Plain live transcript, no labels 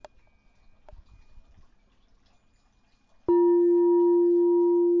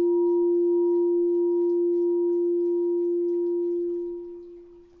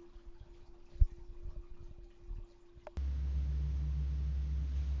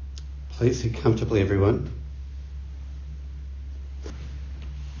Please sit comfortably, everyone.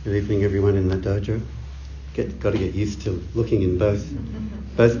 Good evening, everyone in the dojo. Got to get used to looking in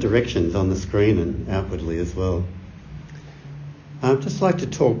both directions on the screen and outwardly as well. I'd just like to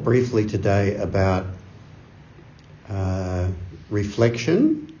talk briefly today about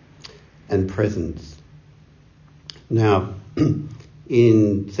reflection and presence. Now,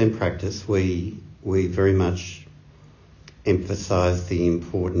 in Zen practice, we very much emphasise the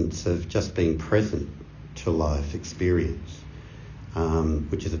importance of just being present to life experience,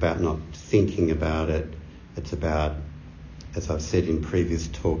 which is about not thinking about it. It's about, as I've said in previous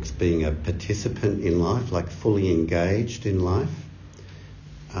talks, being a participant in life, like fully engaged in life.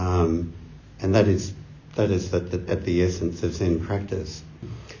 And that is at the essence of Zen practice.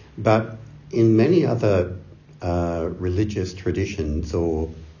 But in many other religious traditions or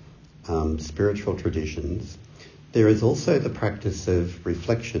spiritual traditions, there is also the practice of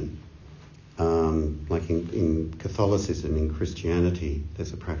reflection. Like in Catholicism, in Christianity,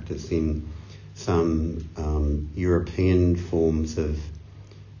 there's a practice. In some European forms of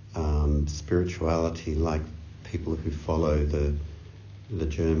spirituality, like people who follow the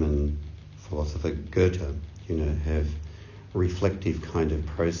German philosopher Goethe, have reflective kind of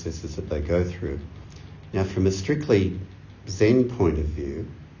processes that they go through. Now, from a strictly Zen point of view,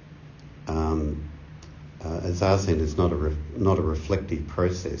 Zazen is not a reflective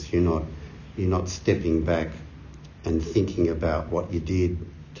process. You're not stepping back and thinking about what you did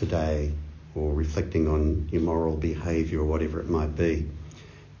today or reflecting on your moral behaviour or whatever it might be.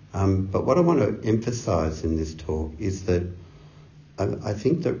 But what I want to emphasise in this talk is that I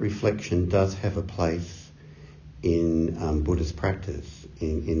think that reflection does have a place in Buddhist practice,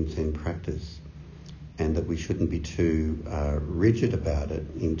 in Zen practice, and that we shouldn't be too rigid about it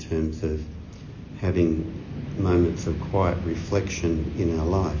in terms of having moments of quiet reflection in our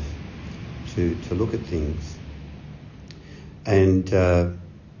life to look at things. And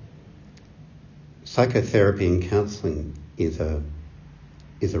psychotherapy and counselling is a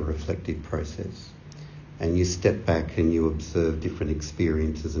reflective process. And you step back and you observe different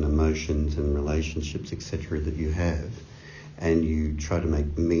experiences and emotions and relationships, etc., that you have, and you try to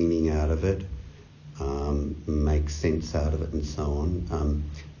make meaning out of it, make sense out of it, and so on.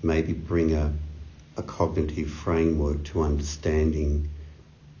 Maybe bring a cognitive framework to understanding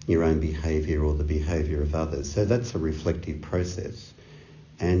your own behaviour or the behaviour of others. So that's a reflective process.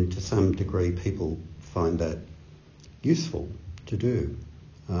 And to some degree, people find that useful to do.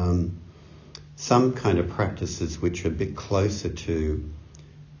 Some kind of practices which are a bit closer to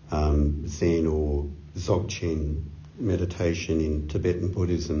Zen or Dzogchen meditation in Tibetan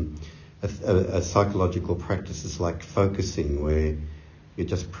Buddhism are psychological practices like focusing, where you're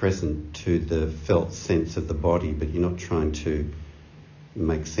just present to the felt sense of the body, but you're not trying to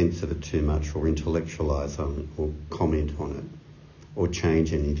make sense of it too much or intellectualise on it or comment on it or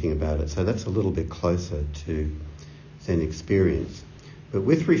change anything about it. So that's a little bit closer to Zen experience. But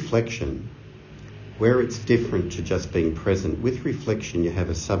with reflection, where it's different to just being present, with reflection you have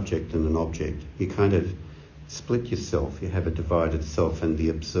a subject and an object. You kind of split yourself. You have a divided self, and the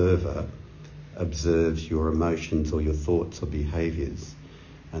observer observes your emotions or your thoughts or behaviours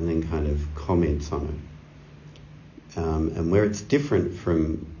and then kind of comments on it. And where it's different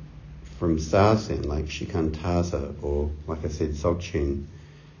from Zazen, like Shikantaza, or, like I said, Dzogchen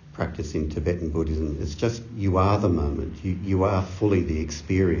practice in Tibetan Buddhism, it's just you are the moment. You are fully the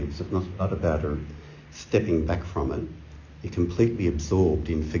experience. It's not about stepping back from it. You're completely absorbed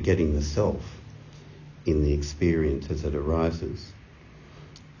in forgetting the self in the experience as it arises.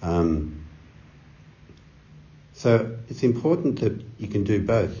 So it's important that you can do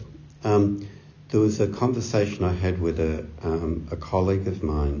both. There was a conversation I had with a colleague of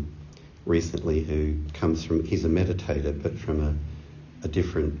mine recently who comes from, he's a meditator, but from a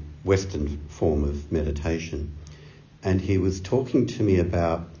different Western form of meditation. And he was talking to me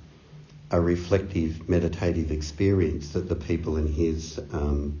about a reflective meditative experience that the people in his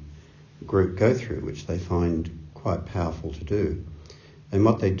group go through, which they find quite powerful to do. And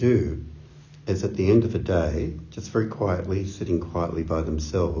what they do is, at the end of the day, just very quietly, sitting quietly by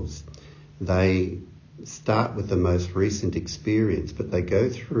themselves, they start with the most recent experience, but they go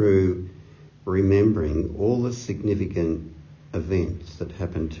through remembering all the significant events that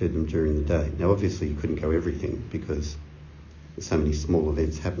happened to them during the day. Now, obviously, you couldn't go everything because there's so many small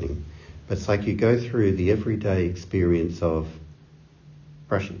events happening. But it's like you go through the everyday experience of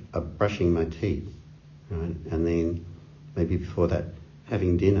brushing my teeth, right? And then maybe before that,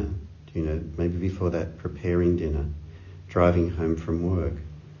 having dinner, maybe before that, preparing dinner, driving home from work,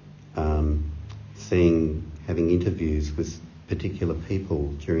 having interviews with particular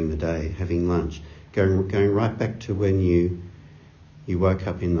people during the day, having lunch, going right back to when you woke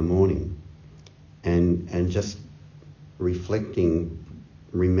up in the morning, and just reflecting,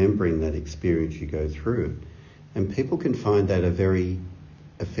 remembering that experience you go through. And people can find that a very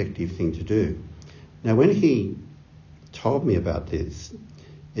effective thing to do. Now, when he told me about this,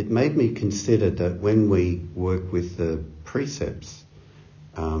 it made me consider that when we work with the precepts,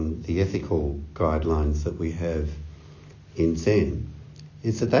 the ethical guidelines that we have in Zen,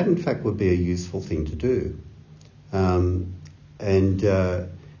 is that in fact would be a useful thing to do.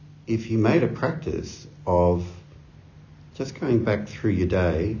 If you made a practice of just going back through your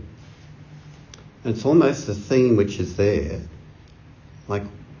day, and it's almost a theme which is there, like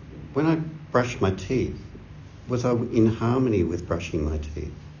when I brushed my teeth, was I in harmony with brushing my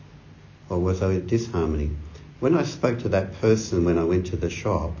teeth? Or was I in disharmony? When I spoke to that person when I went to the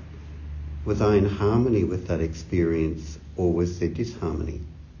shop, was I in harmony with that experience, or was there disharmony?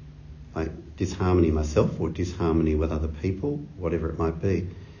 Like disharmony myself or disharmony with other people, whatever it might be.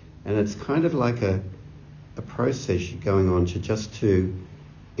 And it's kind of like a process going on to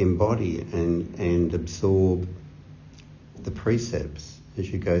embody and absorb the precepts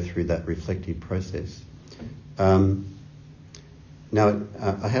as you go through that reflective process. Now,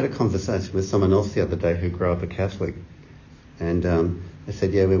 I had a conversation with someone else the other day who grew up a Catholic, and they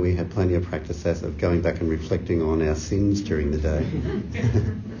said, yeah, we had plenty of practice of going back and reflecting on our sins during the day.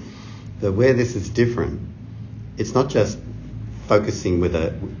 But where this is different, it's not just focusing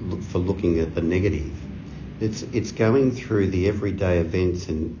for looking at the negative. It's going through the everyday events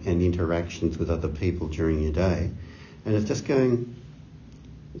and interactions with other people during your day, and it's just getting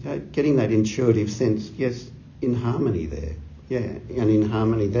that intuitive sense, yes, in harmony there, yeah, and in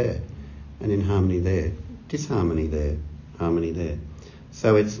harmony there, and in harmony there, disharmony there, harmony there.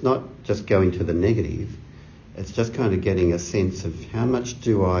 So it's not just going to the negative, it's just kind of getting a sense of how much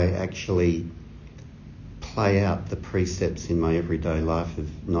do I actually play out the precepts in my everyday life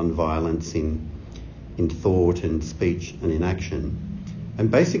of non-violence in thought and speech and in action. And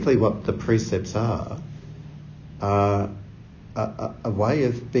basically what the precepts are a way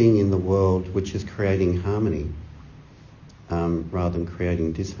of being in the world which is creating harmony rather than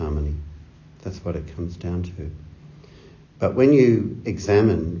creating disharmony. That's what it comes down to. But when you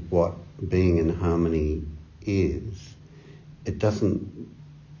examine what being in harmony is, it doesn't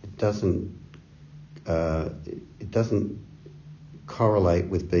correlate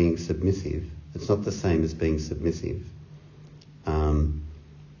with being submissive. It's not the same as being submissive.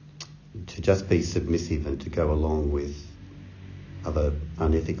 To just be submissive and to go along with other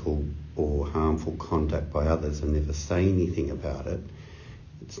unethical or harmful conduct by others and never say anything about it,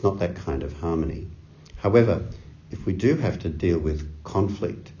 it's not that kind of harmony. However, if we do have to deal with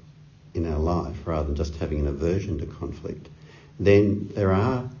conflict in our life rather than just having an aversion to conflict, then there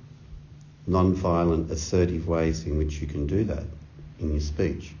are non-violent, assertive ways in which you can do that in your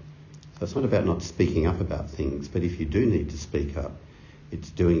speech. So it's not about not speaking up about things, but if you do need to speak up, it's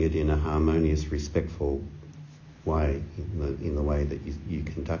doing it in a harmonious, respectful way, in the way that you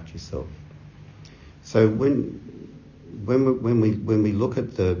conduct yourself. So when we look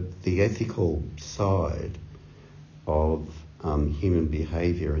at the ethical side of human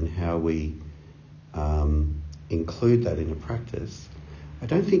behaviour and how we include that in a practice, I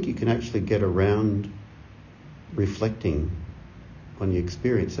don't think you can actually get around reflecting on your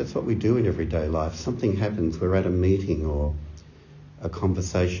experience. That's what we do in everyday life. Something happens, we're at a meeting or a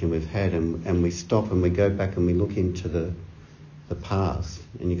conversation we've had, and we stop and we go back and we look into the past,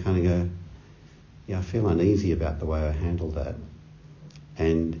 and you kind of go, yeah, I feel uneasy about the way I handled that.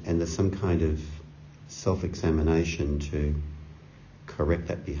 And there's some kind of self-examination to correct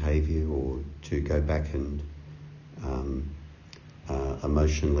that behaviour or to go back and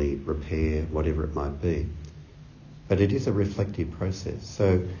emotionally repair whatever it might be. But it is a reflective process.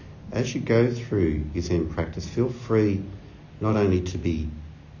 So as you go through your Zen practice, feel free not only to be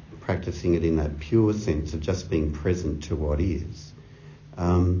practicing it in that pure sense of just being present to what is,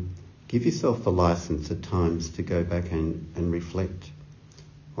 give yourself the license at times to go back and reflect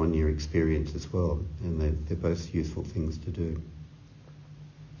on your experience as well. And they're both useful things to do.